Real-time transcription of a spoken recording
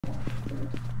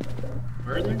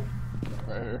Where are they?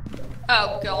 Right here.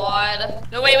 Oh god.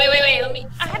 No, wait. Let me.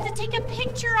 I have to take a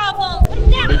picture of them. Put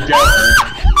them down. They're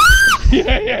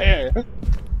dead. Yeah.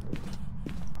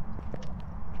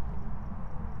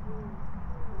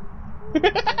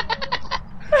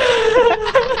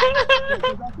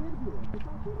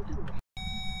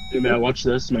 Hey man, watch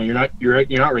this, man. You're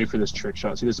not ready for this trick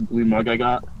shot. See this blue mug I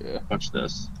got? Yeah. Watch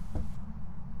this.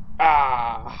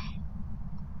 Ah.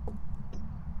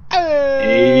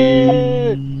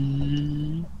 Hey.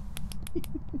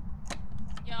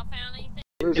 Y'all found anything?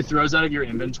 It throws out of your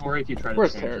inventory if you try to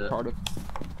Where's change Tarot it. carded?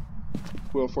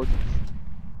 Wheel of Fortune.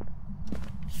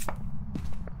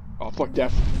 Oh, fuck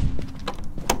death.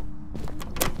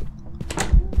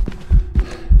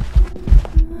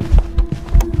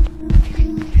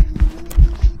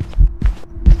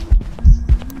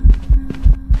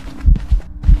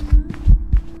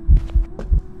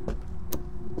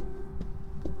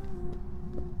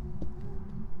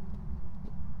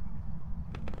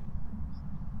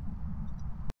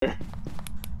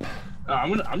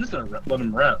 I'm just gonna let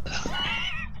him rep.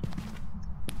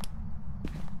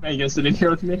 Hey, you gonna sit in here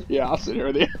with me? Yeah, I'll sit here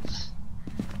with you.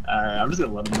 Alright, I'm just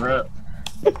gonna let him rep.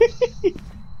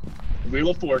 Wheel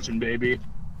of Fortune, baby.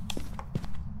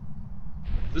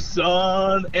 The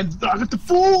sun and I got the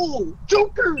Fool!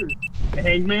 Joker! The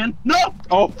Hangman? No!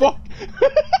 Oh, fuck!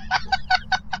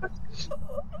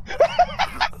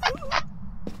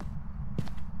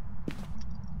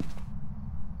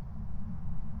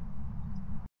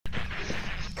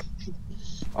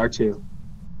 R2.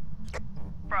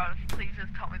 Bro, please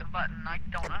just tell me the button. I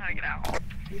don't know how to get out.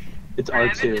 It's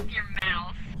Grab it R2. with your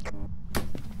mouse.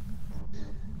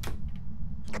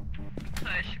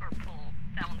 Push or pull.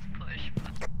 That one's push.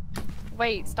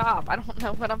 Wait, stop. I don't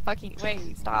know what I'm fucking.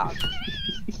 Wait, stop.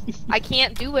 I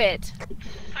can't do it. Push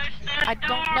that I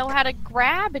don't know how to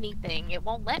grab anything. It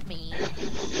won't let me.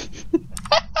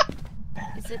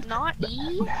 Is it not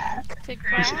E to Grab the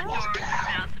grab? door with your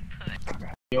mouse and push.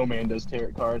 Yo man does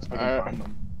tarot cards if I can find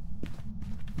them.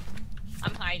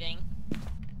 I'm hiding.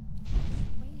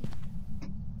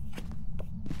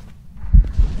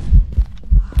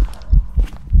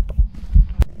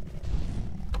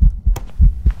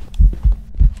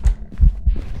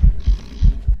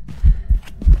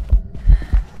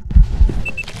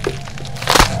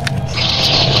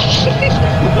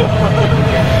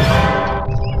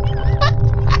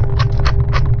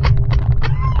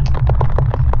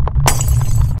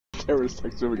 Terrorist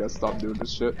texted me, we gotta stop doing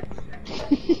this shit.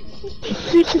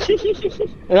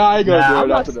 Yeah, I ain't gonna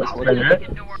do it after this one.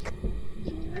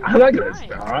 I'm not gonna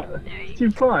stop. It's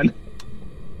too fun.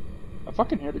 I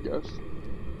fucking hear the ghost.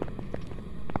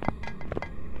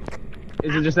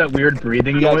 Is it just that weird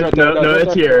breathing Yeah, noise? it's right there, No, right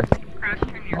it's there. here. Crouch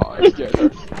turn your Oh, I scared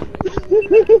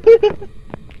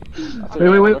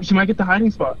her. Wait, she might get the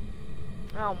hiding spot.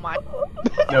 Oh my.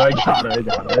 No, I got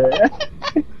her.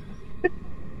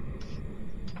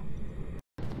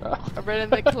 I ran in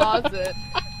the closet.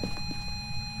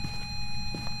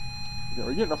 Yeah,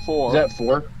 we're getting a 4. Is that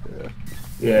 4? Yeah.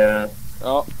 Yeah.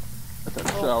 Oh, I took a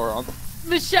shower on.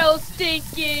 Michelle's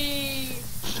stinky.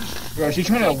 Bro, she's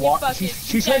trying to watch. Fucking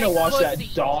She's trying to watch that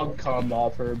pussy. dog come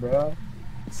off her, bro.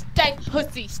 Stank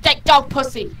pussy. Stank dog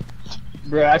pussy.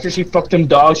 Bro, after she fucked them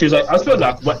dogs, she was like, I smell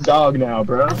like wet dog now,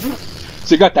 bro.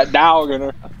 She got that dog in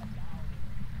her.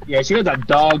 Yeah, she got that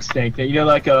dog stink. You know,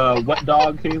 like a wet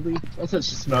dog, Haley? That's what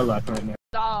she smells like right now.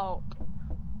 Dog.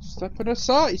 Step in the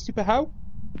side, you stupid hoe.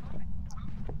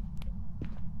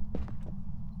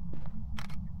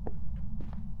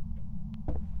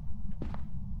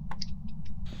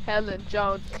 Helen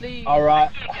Jones, please.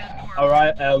 Alright,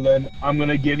 Ellen. I'm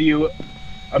gonna give you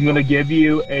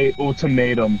a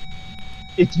ultimatum.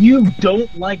 If you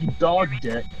don't like dog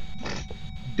dick,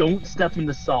 don't step in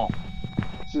the salt.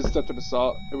 She just stepped in the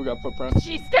salt. Here we got footprints.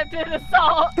 She stepped in the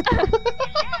salt.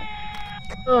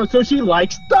 Oh, so she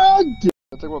likes dog dick.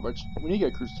 I think what, bitch? We need to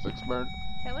get a crucifix burned.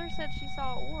 Taylor said she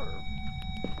saw an orb.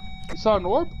 You saw an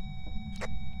orb?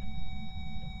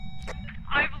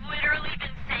 I've literally been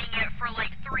saying it for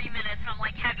like 3 minutes, and I'm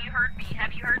like, have you heard me?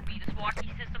 Have you heard me? This walkie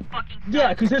system fucking sucks.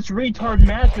 Yeah, cause it's retard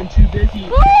Matt's been too busy.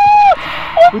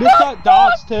 We just got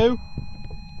dogs too.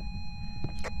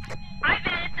 I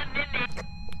bet it's a mimic.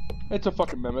 It's a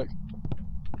fucking mimic.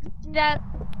 That.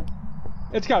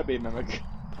 It's gotta be a mimic.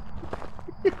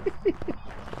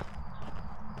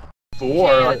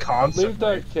 For a Leave concept.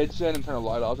 the kitchen and turn the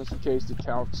light off just in case it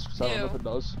counts, because I don't know if it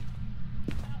does.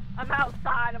 I'm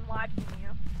outside. I'm watching you.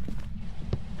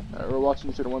 Alright, we're watching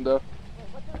you through the window.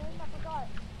 What's her name? I forgot.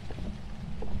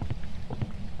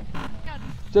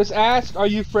 Just ask, are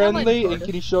you friendly, Someone- and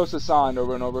can you show us a sign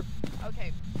over and over?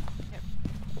 Okay.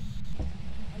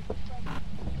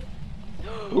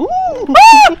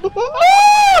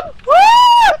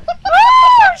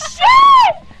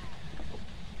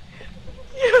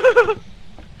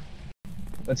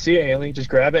 Let's see it, Haley. Just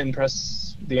grab it and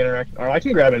press the interact. Or I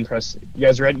can grab it and press. You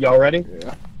guys ready? Y'all ready?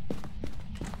 Yeah.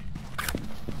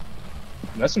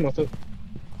 Messing with it.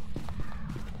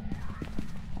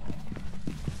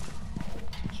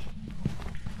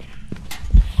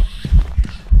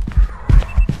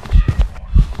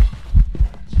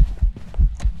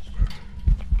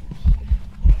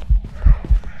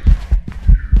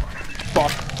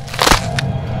 Fuck.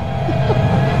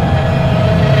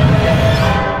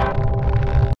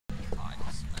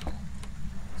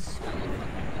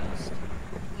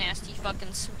 Nasty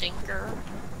fucking stinker.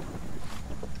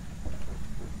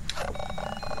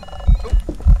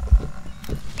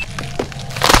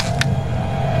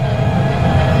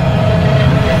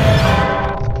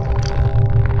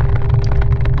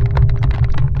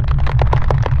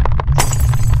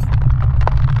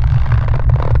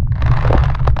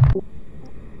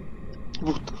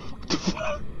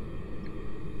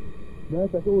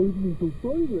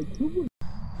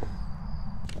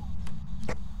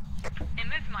 And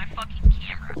move my fucking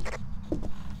camera.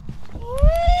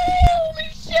 Holy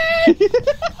shit!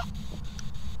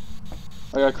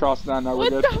 I got crossed down, now we're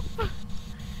What good. the fuck?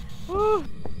 Oh.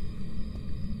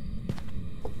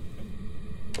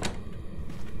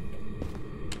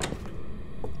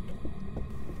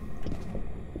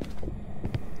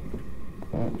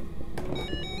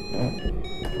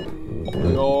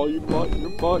 Oh, you fucked,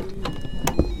 you're fucked.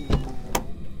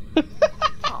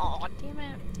 Aw, damn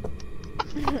it.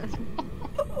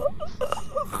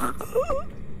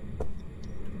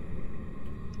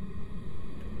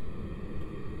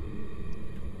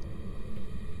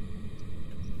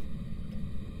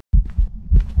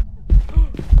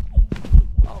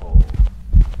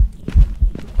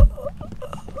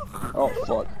 Oh,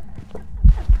 fuck.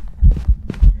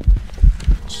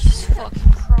 Jesus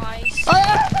fucking Christ.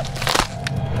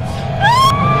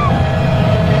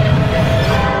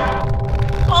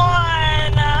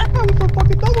 That was a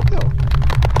fucking double kill.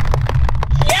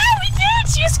 Yeah, we did!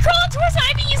 She was crawling towards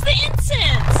Ivy, use the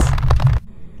incense!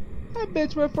 That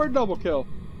bitch went for a double kill.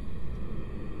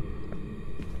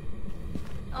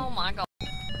 Oh my god.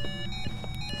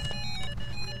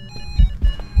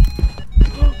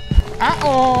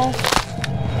 Uh-oh.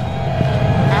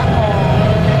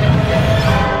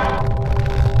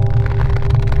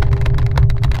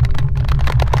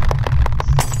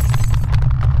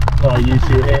 Oh, you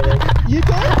too, Haley. You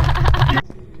did?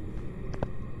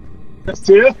 That's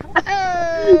two.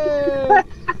 Hey!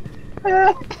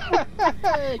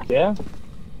 Yeah.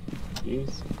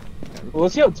 Jeez. Well,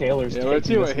 let's see how Taylor's. Yeah, let's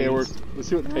see taking what this Hayward. piece. Let's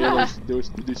see what Taylor's doing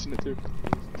it too.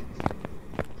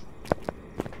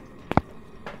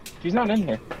 She's not in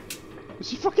here. Is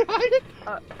she fucking hiding?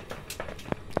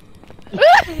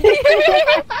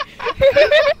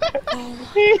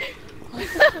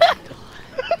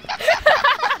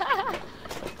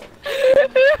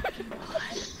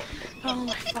 Oh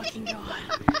my fucking god.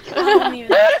 I don't even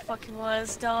know what it fucking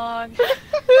was, dog. I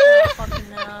don't fucking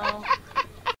know.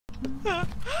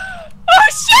 Oh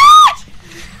shit!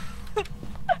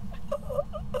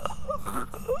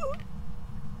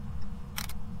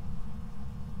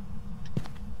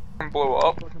 Blow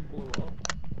up.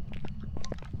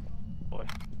 Boy.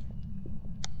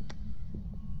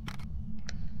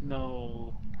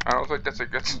 No. I don't think that's a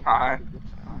good sign.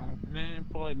 Man,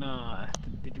 probably not.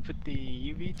 Did you put the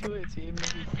UV to it? See, maybe?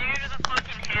 Dude with a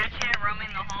fucking hatchet roaming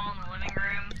the hall in the living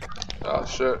room. Oh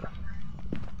shit.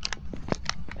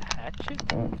 The hatchet?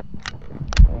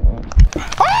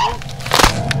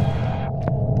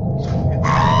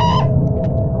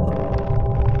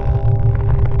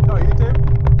 Oh, you too?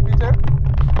 You too?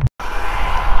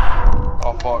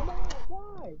 Oh fuck.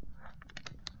 Why?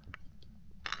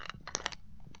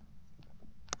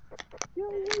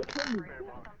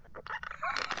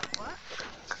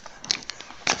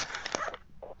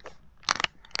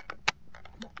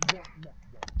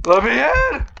 Let me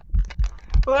in!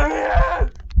 Let me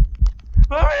in!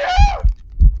 Let me in!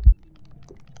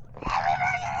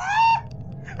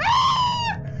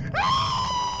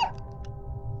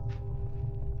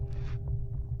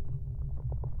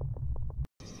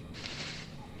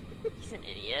 He's an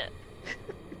idiot.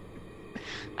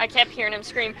 I kept hearing him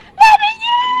scream, "Let me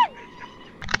in!"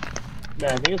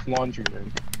 Man, I think it's laundry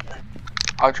room.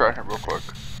 I'll try him real quick.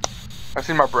 I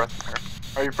see my breath in here.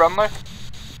 Are you friendly?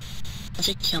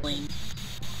 Magic killing.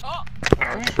 Oh!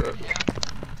 Oh shit.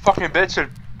 Fucking bitch said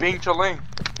Bing Chaling.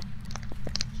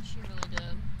 She really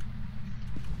did.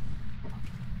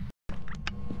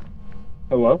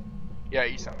 Hello? Yeah,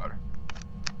 you sound better.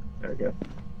 There we go.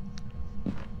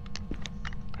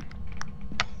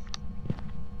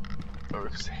 Oh,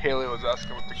 because Haley was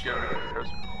asking what the gift is.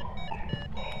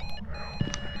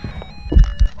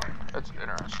 That's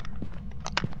interesting.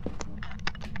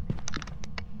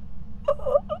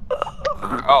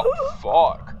 Oh,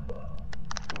 fuck.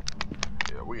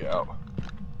 Yeah, we out.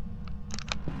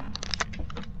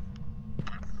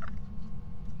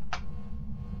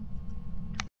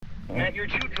 Matt, you're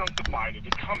too drunk to mind it.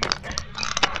 Just come.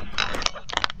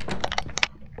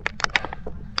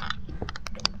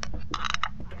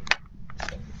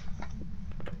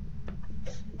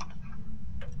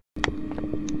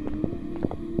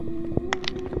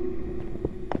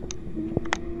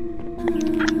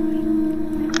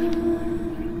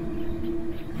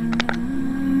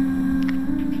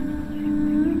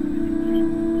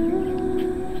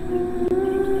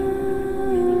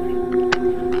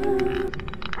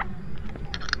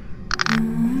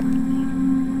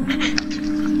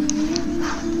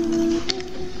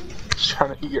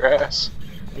 Trying to eat your ass.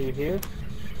 Are you here?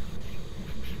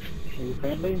 Are you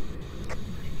friendly?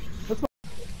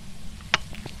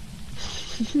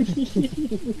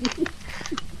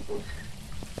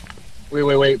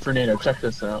 Wait, Fernando, check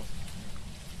this out.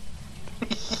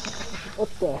 What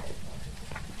the?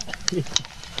 Who the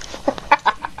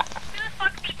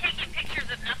fuck be taking pictures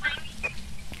of nothing?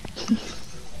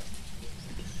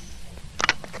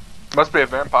 Must be a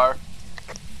vampire.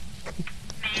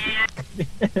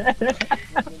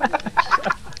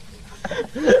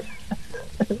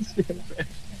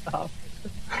 Stop.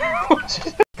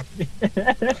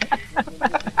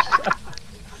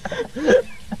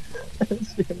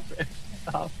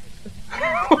 Stop.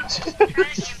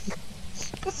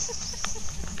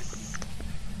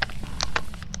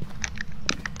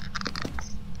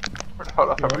 Hold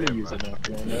on, I'm gonna use it now,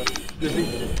 Fernando.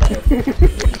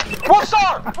 1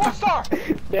 star! 1 star!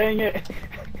 Dang it!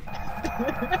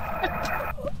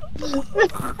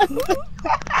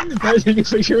 Imagine you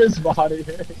picture his body.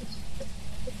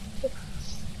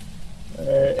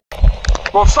 Alright.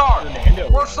 1 star! Fernando.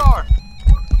 1 star!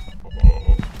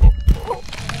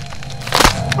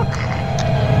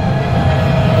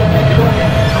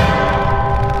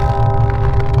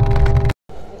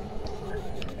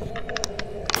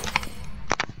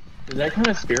 Is that kind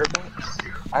of spirit box?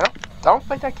 I don't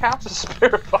think that counts as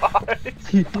spirit box.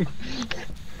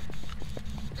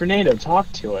 Fernando, talk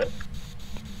to it.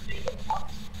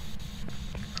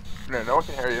 No one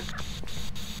can hear you.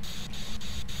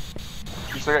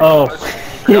 You still got Oh. your voice?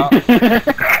 Oh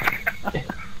my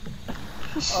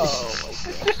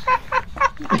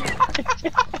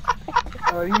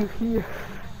god. Are you here?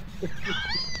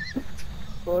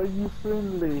 Are you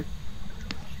friendly?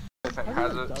 I think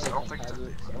has it, so I don't think it's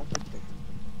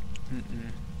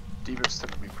Divas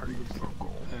tend to be pretty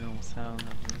vocal.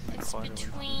 It's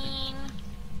between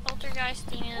Poltergeist,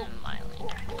 Demon, and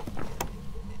Myland.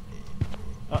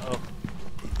 Uh-oh.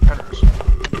 Henderson.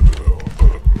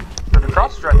 The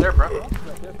cross is right there, bro.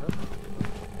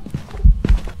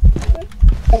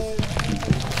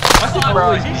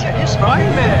 Bro, he's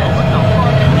Spider-Man! What the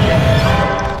fuck?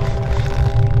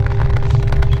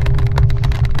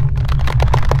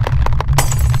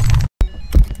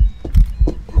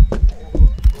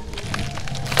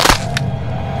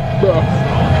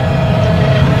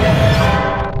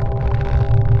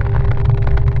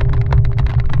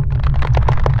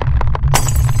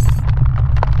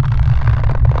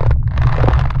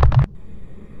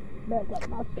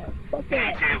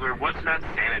 Hey Taylor, what's that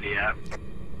sanity app?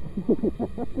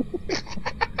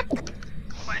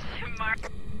 Question mark.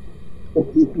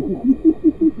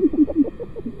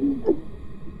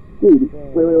 Dude,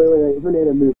 wait,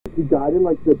 Fernando, move. He died in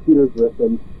like the Peter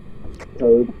Griffin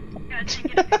code. Gotta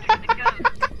take a picture of the ghost.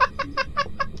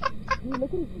 Dude,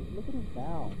 look at his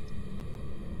mouth.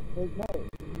 There's no.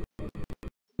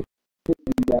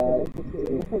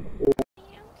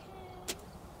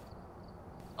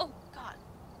 Oh, God.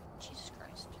 Jesus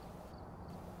Christ.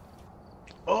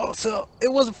 Oh, so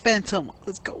it was a phantom.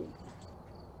 Let's go.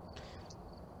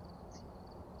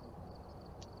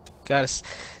 Gotta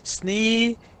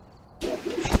sneeze.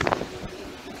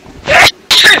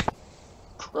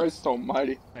 Christ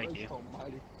almighty. Thank you.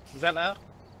 Was that loud?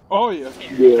 Oh yeah.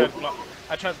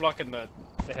 I tried blocking the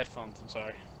headphones. I'm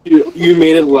sorry. You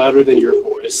made it louder than your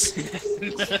voice.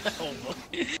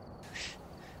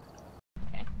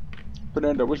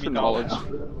 Fernando, what's your knowledge?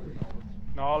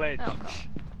 Knowledge. Oh, God.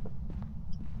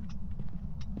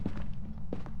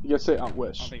 You gotta say I I don't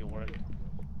wish. think it worked.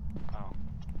 Oh.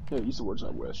 Yeah, use the words I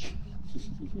wish.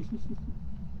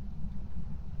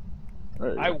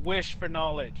 There you I go. wish for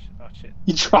knowledge. Oh shit.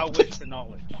 You I dropped wish it. for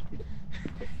knowledge.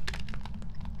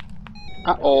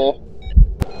 At all.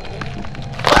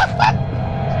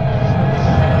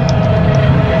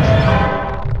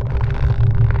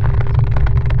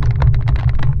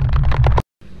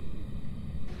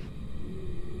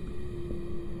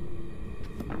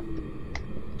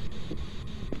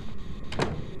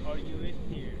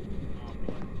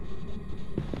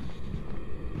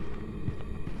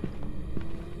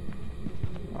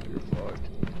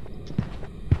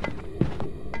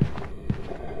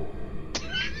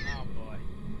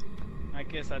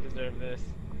 I deserve this.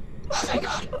 Oh, thank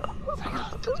God. Thank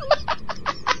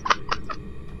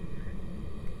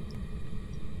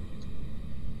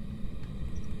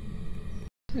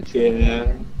God.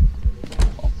 Yeah.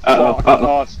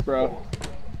 Us, bro.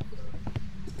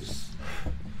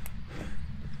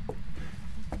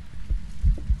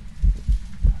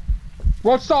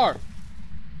 Roadstar!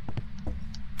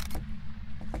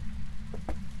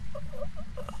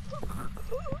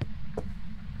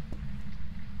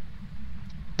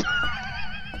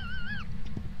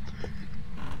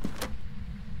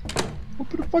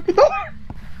 Open the fucking door!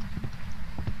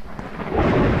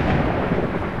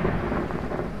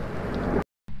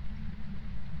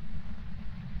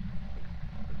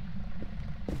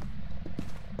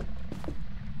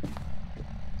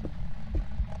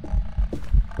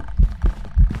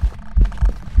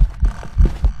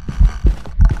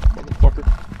 Motherfucker.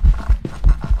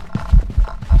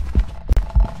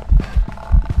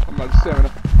 I'm out of stamina.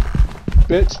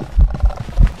 Bitch.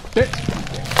 Bitch.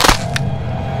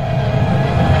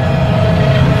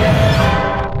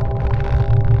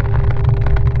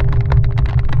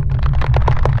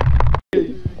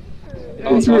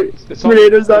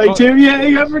 Tornado's dying too. Yeah,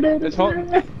 you got tornadoes. It's hot.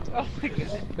 Oh my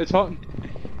god. It's hot.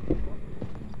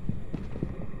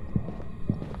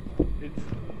 It's...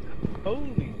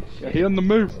 Holy Yeah, shit. he on the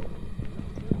move.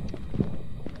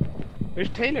 Where's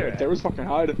Taylor at? There was fucking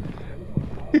hiding.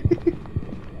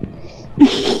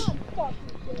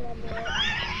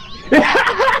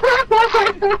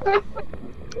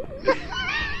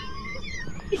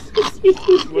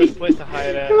 Worst place to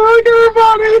hide at. Look at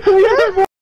everybody! Look at everybody!